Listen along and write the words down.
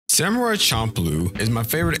Samurai Champloo is my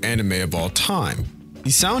favorite anime of all time.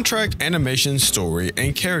 The soundtrack, animation, story,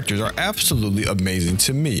 and characters are absolutely amazing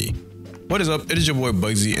to me. What is up, it is your boy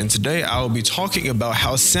Bugsy, and today I will be talking about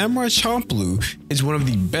how Samurai Champloo is one of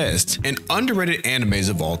the best and underrated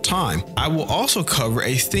animes of all time. I will also cover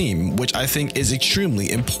a theme which I think is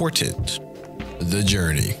extremely important: the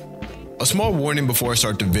journey. A small warning before I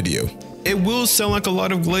start the video. It will sound like a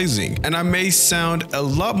lot of glazing, and I may sound a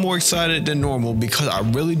lot more excited than normal because I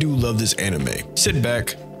really do love this anime. Sit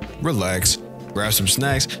back, relax, grab some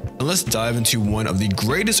snacks, and let's dive into one of the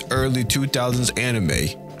greatest early 2000s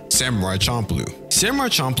anime, Samurai Champloo. Samurai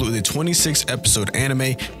Champloo is a 26-episode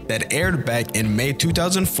anime that aired back in May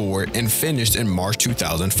 2004 and finished in March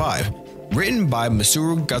 2005. Written by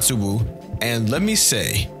Masaru Gatsubu, and let me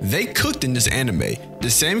say, they cooked in this anime, the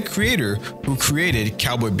same creator who created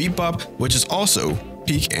Cowboy Bebop, which is also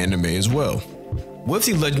peak anime as well. With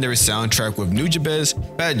the legendary soundtrack with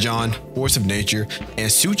Nujabes, Fat John, Force of Nature, and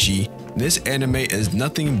Suchi, this anime is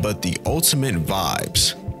nothing but the ultimate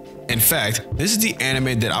vibes. In fact, this is the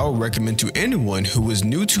anime that I would recommend to anyone who is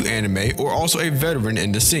new to anime or also a veteran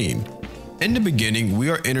in the scene. In the beginning, we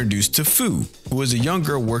are introduced to Fu, who is a young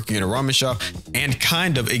girl working in a ramen shop and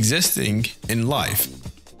kind of existing in life.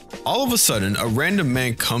 All of a sudden, a random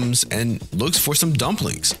man comes and looks for some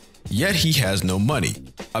dumplings, yet he has no money.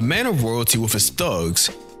 A man of royalty with his thugs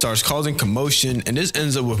starts causing commotion, and this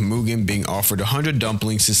ends up with Mugen being offered 100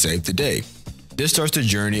 dumplings to save the day. This starts the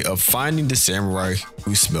journey of finding the samurai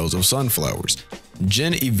who smells of sunflowers.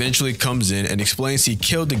 Jin eventually comes in and explains he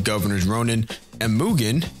killed the governor's Ronin, and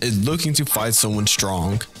Mugen is looking to fight someone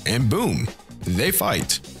strong, and boom, they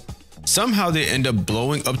fight. Somehow they end up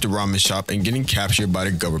blowing up the ramen shop and getting captured by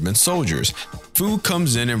the government soldiers. Fu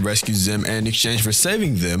comes in and rescues them, and in exchange for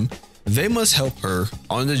saving them, they must help her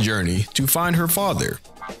on the journey to find her father.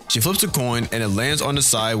 She flips a coin and it lands on the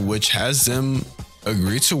side, which has them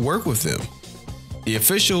agree to work with them. The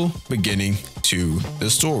official beginning to the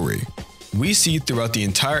story. We see throughout the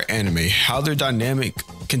entire anime how their dynamic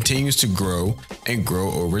continues to grow and grow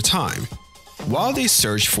over time. While they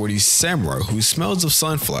search for the samurai who smells of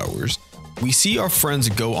sunflowers, we see our friends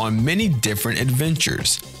go on many different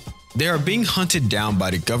adventures. They are being hunted down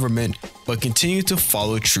by the government, but continue to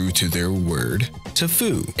follow true to their word to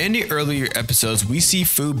Fu. In the earlier episodes, we see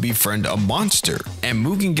Fu befriend a monster, and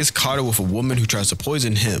Mugen gets caught up with a woman who tries to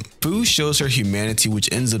poison him. Fu shows her humanity, which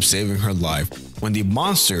ends up saving her life when the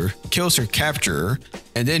monster kills her capturer,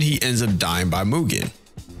 and then he ends up dying by Mugen.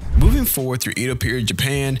 Moving forward through Edo period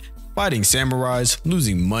Japan, fighting samurais,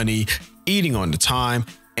 losing money, eating on the time,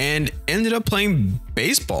 and ended up playing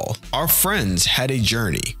baseball. Our friends had a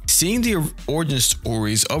journey. Seeing the origin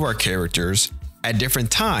stories of our characters at different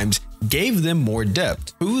times gave them more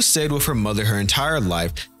depth. Fu stayed with her mother her entire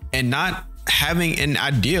life and not having an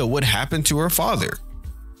idea what happened to her father,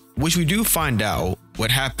 which we do find out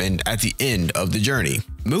what happened at the end of the journey.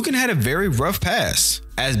 Mugen had a very rough past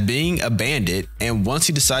as being a bandit, and once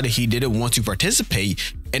he decided he didn't want to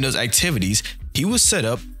participate in those activities, he was set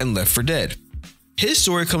up and left for dead. His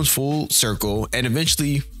story comes full circle and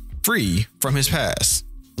eventually free from his past.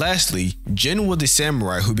 Lastly, Jin was the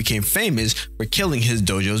samurai who became famous for killing his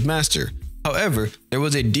dojo's master. However, there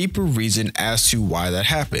was a deeper reason as to why that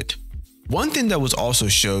happened. One thing that was also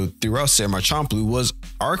showed throughout Samurai Champloo was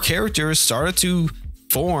our characters started to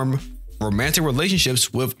form romantic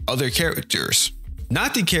relationships with other characters.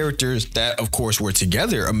 Not the characters that, of course, were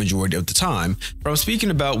together a majority of the time, but I'm speaking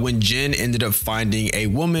about when Jin ended up finding a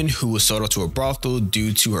woman who was sold out to a brothel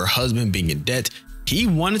due to her husband being in debt. He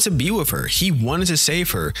wanted to be with her. He wanted to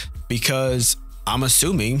save her because I'm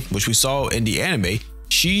assuming, which we saw in the anime,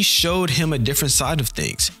 she showed him a different side of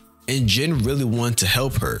things, and Jin really wanted to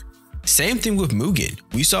help her. Same thing with Mugen.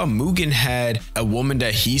 We saw Mugen had a woman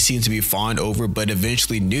that he seemed to be fond over, but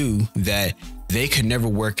eventually knew that they could never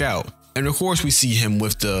work out. And of course, we see him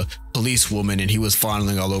with the police woman, and he was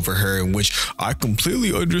fondling all over her, in which I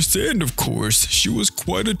completely understand, of course. She was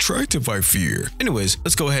quite attractive, I fear. Anyways,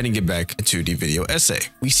 let's go ahead and get back into the video essay.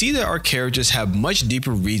 We see that our characters have much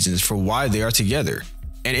deeper reasons for why they are together,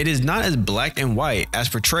 and it is not as black and white as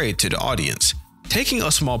portrayed to the audience. Taking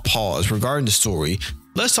a small pause regarding the story,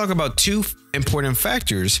 let's talk about two important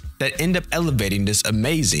factors that end up elevating this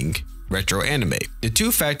amazing retro anime. The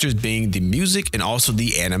two factors being the music and also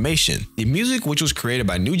the animation. The music, which was created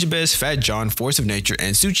by Nujabes, Fat John, Force of Nature,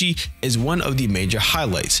 and Suchi, is one of the major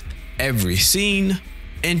highlights. Every scene,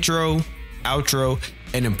 intro, outro,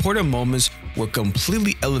 and important moments were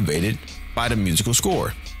completely elevated by the musical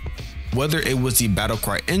score. Whether it was the battle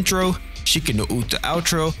cry intro, Shiki no Uta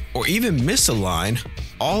outro, or even Miss a Line,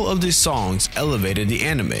 all of these songs elevated the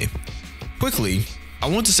anime. Quickly, I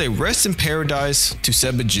want to say rest in paradise to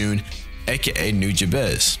Seba Jun, aka New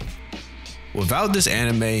Jabez. Without this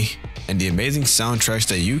anime and the amazing soundtracks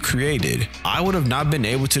that you created, I would have not been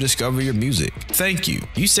able to discover your music. Thank you.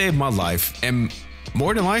 You saved my life, and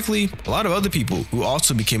more than likely, a lot of other people who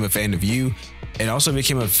also became a fan of you and also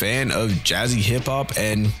became a fan of jazzy hip hop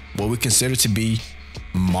and what we consider to be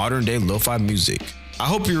modern day lo-fi music. I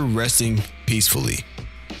hope you're resting peacefully.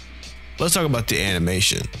 Let's talk about the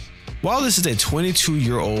animation. While this is a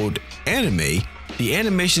 22-year-old anime, the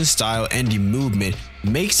animation style and the movement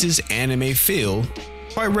makes this anime feel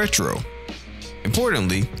quite retro.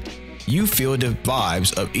 Importantly, you feel the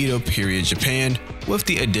vibes of Edo period Japan with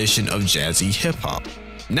the addition of jazzy hip hop.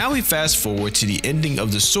 Now we fast forward to the ending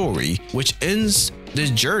of the story, which ends the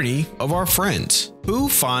journey of our friends, who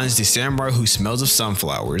finds the samurai who smells of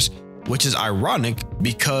sunflowers, which is ironic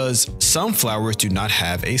because sunflowers do not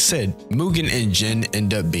have a scent. Mugen and Jin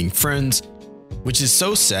end up being friends, which is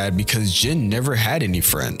so sad because Jin never had any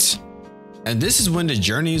friends. And this is when the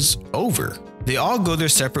journey is over. They all go their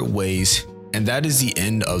separate ways, and that is the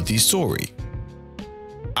end of the story.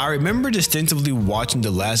 I remember distinctively watching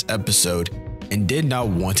the last episode and did not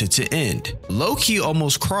want it to end. Low-key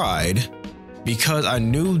almost cried because I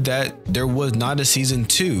knew that there was not a season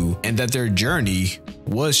 2 and that their journey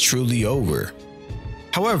was truly over.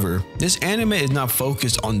 However, this anime is not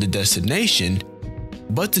focused on the destination,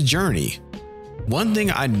 but the journey. One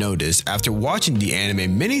thing I noticed after watching the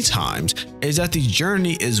anime many times is that the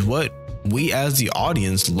journey is what we as the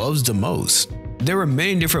audience loves the most. There were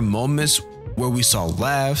many different moments where we saw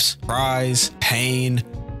laughs, cries, pain,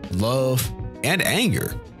 love, and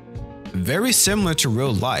anger. Very similar to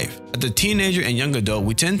real life. As a teenager and young adult,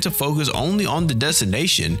 we tend to focus only on the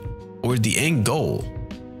destination or the end goal,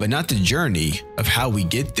 but not the journey of how we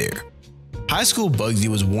get there. High school Bugsy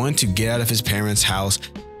was wanting to get out of his parents' house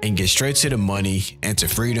and get straight to the money and to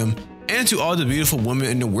freedom and to all the beautiful women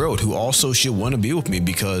in the world who also should want to be with me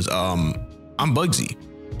because I'm Bugsy.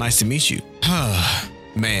 Nice to meet you.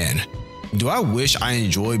 Man, do I wish I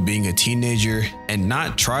enjoyed being a teenager and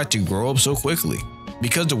not try to grow up so quickly,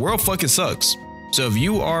 because the world fucking sucks. So if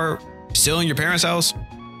you are still in your parents' house,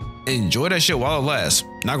 enjoy that shit while it lasts.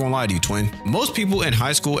 Not gonna lie to you, twin. Most people in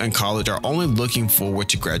high school and college are only looking forward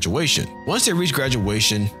to graduation. Once they reach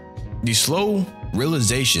graduation, the slow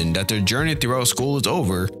realization that their journey throughout school is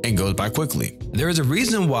over and goes by quickly. There is a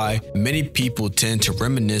reason why many people tend to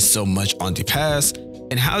reminisce so much on the past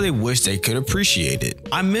and how they wish they could appreciate it.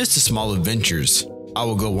 I miss the small adventures I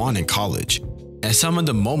would go on in college and some of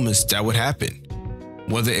the moments that would happen,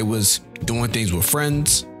 whether it was doing things with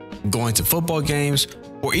friends, going to football games,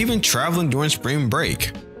 or even traveling during spring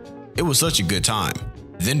break. It was such a good time.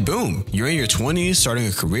 Then boom, you're in your 20s, starting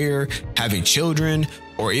a career, having children,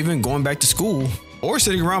 or even going back to school, or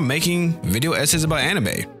sitting around making video essays about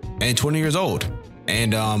anime, and 20 years old,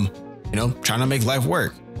 and trying to make life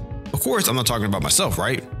work. Of course, I'm not talking about myself,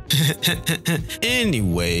 right?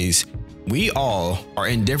 Anyways, we all are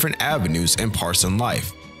in different avenues and parts in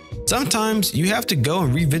life. Sometimes you have to go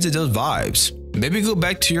and revisit those vibes. Maybe go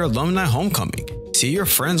back to your alumni homecoming, see your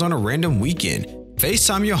friends on a random weekend,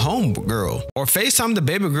 FaceTime your home girl, or FaceTime the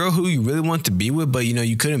baby girl who you really want to be with, but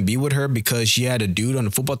you couldn't be with her because she had a dude on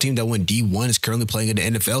the football team that went D1, is currently playing in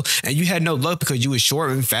the NFL, and you had no luck because you were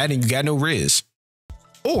short and fat and you got no riz.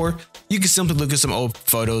 Or you can simply look at some old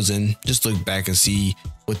photos and just look back and see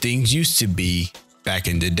what things used to be back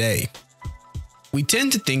in the day. We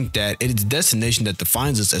tend to think that it is the destination that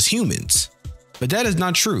defines us as humans, but that is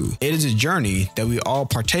not true. It is a journey that we all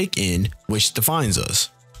partake in which defines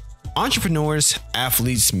us. Entrepreneurs,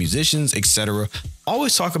 athletes, musicians, etc.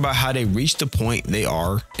 always talk about how they reach the point they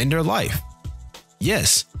are in their life.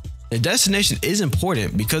 Yes, the destination is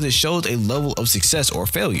important because it shows a level of success or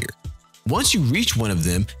failure. Once you reach one of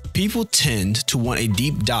them, people tend to want a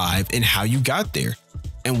deep dive in how you got there.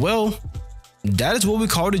 And well, that is what we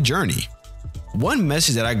call the journey. One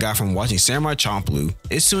message that I got from watching Samurai Champloo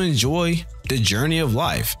is to enjoy the journey of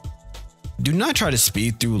life. Do not try to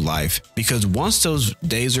speed through life because once those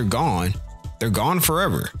days are gone, they're gone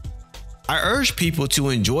forever. I urge people to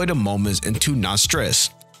enjoy the moments and to not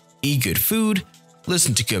stress. Eat good food,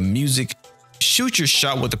 listen to good music, shoot your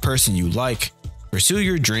shot with the person you like, pursue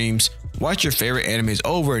your dreams, watch your favorite animes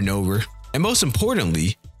over and over, and most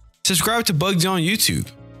importantly, subscribe to Bugsy on YouTube.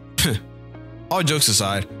 All jokes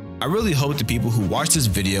aside, I really hope the people who watch this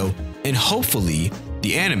video and hopefully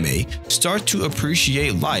the anime start to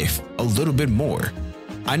appreciate life a little bit more.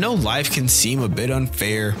 I know life can seem a bit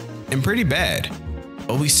unfair and pretty bad,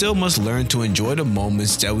 but we still must learn to enjoy the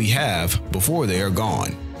moments that we have before they are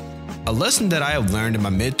gone. A lesson that I have learned in my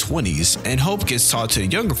mid-20s and hope gets taught to the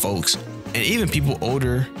younger folks and even people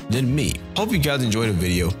older than me. Hope you guys enjoyed the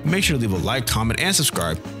video. Make sure to leave a like, comment, and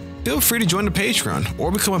subscribe. Feel free to join the Patreon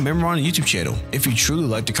or become a member on the YouTube channel if you truly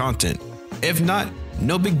like the content. If not,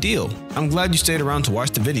 no big deal. I'm glad you stayed around to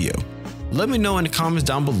watch the video. Let me know in the comments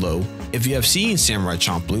down below if you have seen Samurai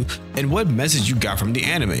Champloo and what message you got from the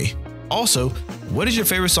anime. Also, what is your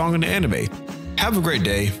favorite song in the anime? Have a great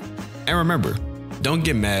day, and remember, don't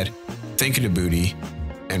get mad, think of the booty,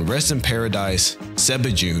 and rest in paradise,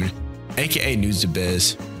 Seba Jun, aka News the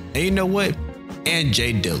Bez, and you know what? And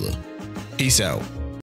Jay Dilla. Peace out.